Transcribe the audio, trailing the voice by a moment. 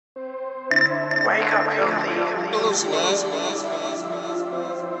Wake up, F1lthy.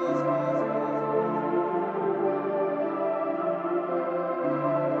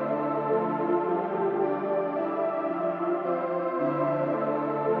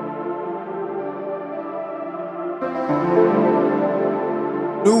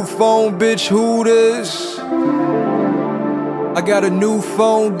 New phone, bitch, who this? I got a new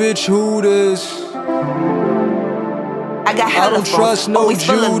phone, bitch, who this? I got hella don't trust no always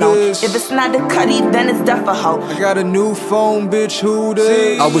feeling Judas. If it's not the cutty, then it's deaf a hoe. I got a new phone, bitch, who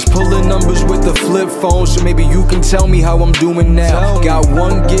this? I was pulling numbers with the flip phone, so maybe you can tell me how I'm doing now. Got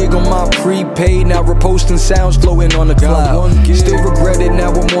 1 gig on my prepaid, now reposting sounds flowing on the cloud. Still regret it,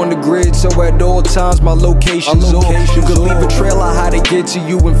 now I'm on the grid, so at all times my location's off. You could leave a trail of how to get to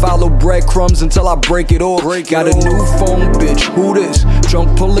you and follow breadcrumbs until I break it off. Got a new phone, bitch, who this?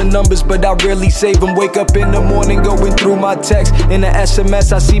 Drunk pulling numbers, but I rarely save them. Wake up in the morning going through my text. In the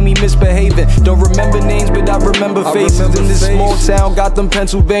SMS, I see me misbehaving. Don't remember names, but I remember faces. In this small town, Gotham,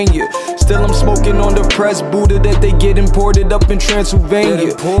 Pennsylvania. Still I'm smoking on the press Buddha that they get imported up in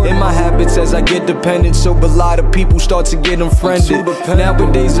Transylvania. In my habits as I get dependent, so a lot of people start to get unfriended.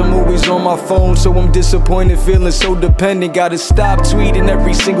 Nowadays I'm always on my phone, so I'm disappointed, feeling so dependent. Gotta stop tweeting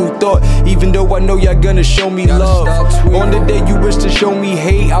every single thought, even though I know y'all gonna show me love. On the day you wish to show me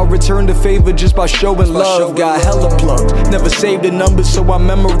hate, I'll return the favor just by showing love. Got hella plugs, never saved the numbers, so I'm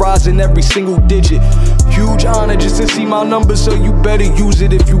memorizing every single digit. Huge honor just to see my number, so you better use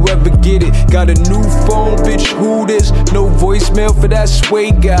it if you ever get it. Got a new phone, bitch, who this? No voicemail for that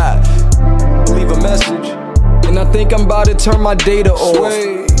Suede guy. Leave a message, and I think I'm about to turn my data off.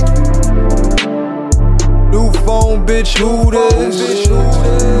 New phone, bitch, who this?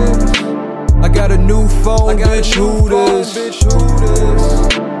 I got a new phone, bitch, who this?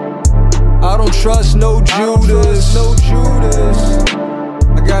 I don't trust no Judas.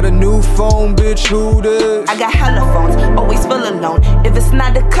 I got a new phone, bitch, who this? I got hella phones, always feel alone. If it's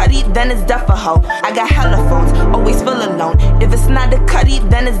not the cutty, then it's deaf a hoe. I got hella phones, always feel alone. If it's not the cutty,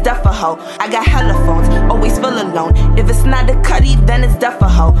 then it's deaf a hoe. I got hella phones, always feel alone. If it's not the cutty, then it's deaf a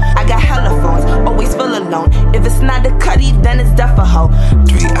hoe. I got hella phones, always feel alone. If it's not the cutty, then it's deaf a hoe.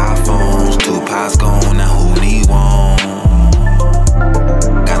 3 iPhones, 2 pies gone, now who need one?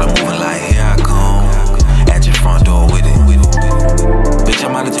 Got 'em moving like here I come. At your front door with it. Bitch,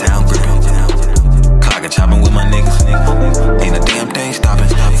 I'm out of town gripping. Clock and chopping with my niggas. Ain't a damn thing stopping.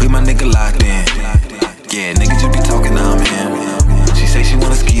 Free my nigga locked in. Yeah, niggas just be talking, I'm him. She say she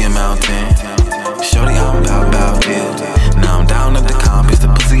wanna ski a mountain. Shorty, I'm about it. Now I'm down at the comp, it's the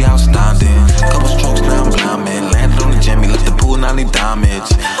pussy outstanding. Couple strokes, now I'm blind, man. Landed on the jammy, left the pool, now need damage.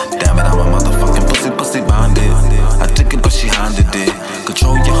 Damn it, I'm a motherfucking pussy bonded. I took it, but she handled it.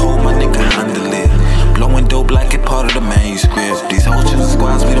 Control your hoe, my nigga handle it. Blowing dope like it part of the manuscript. These hoes just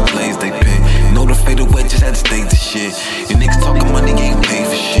squads, we the plays they pick. Know the fade away, just had to state the shit. You niggas talking money, ain't paid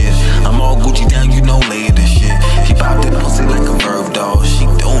for shit. I'm all Gucci down, you know, later this shit. He popped that pussy like a verb dog. She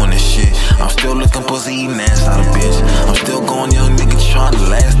doing this shit. I'm still looking pussy, eating ass out of bitch. I'm still going young nigga trying to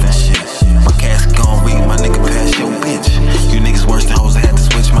last and shit. My casket gon' read, my nigga pass your bitch. You niggas worse than hoes, I had to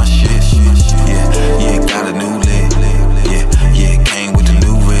switch my shit. Yeah, got a new lit. Yeah, came with the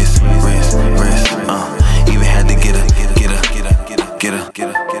new wrist. Even had to get a.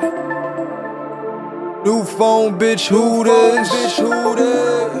 New phone, bitch, who this?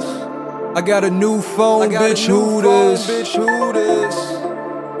 I got a new phone, bitch, who this?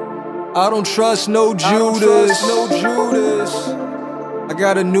 I don't trust no Judas. I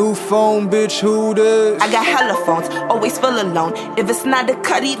got a new phone, bitch, who this? I got hella phones, always feel alone. If it's not the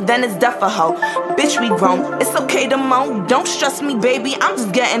cutty, then it's deaf a hoe. Bitch, we grown, it's okay to moan. Don't stress me, baby, I'm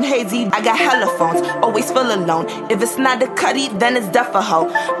just getting hazy. I got hella phones, always feel alone. If it's not the cutty, then it's deaf a hoe.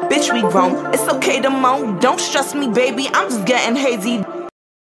 Bitch, we grown, it's okay to moan. Don't stress me, baby, I'm just getting hazy.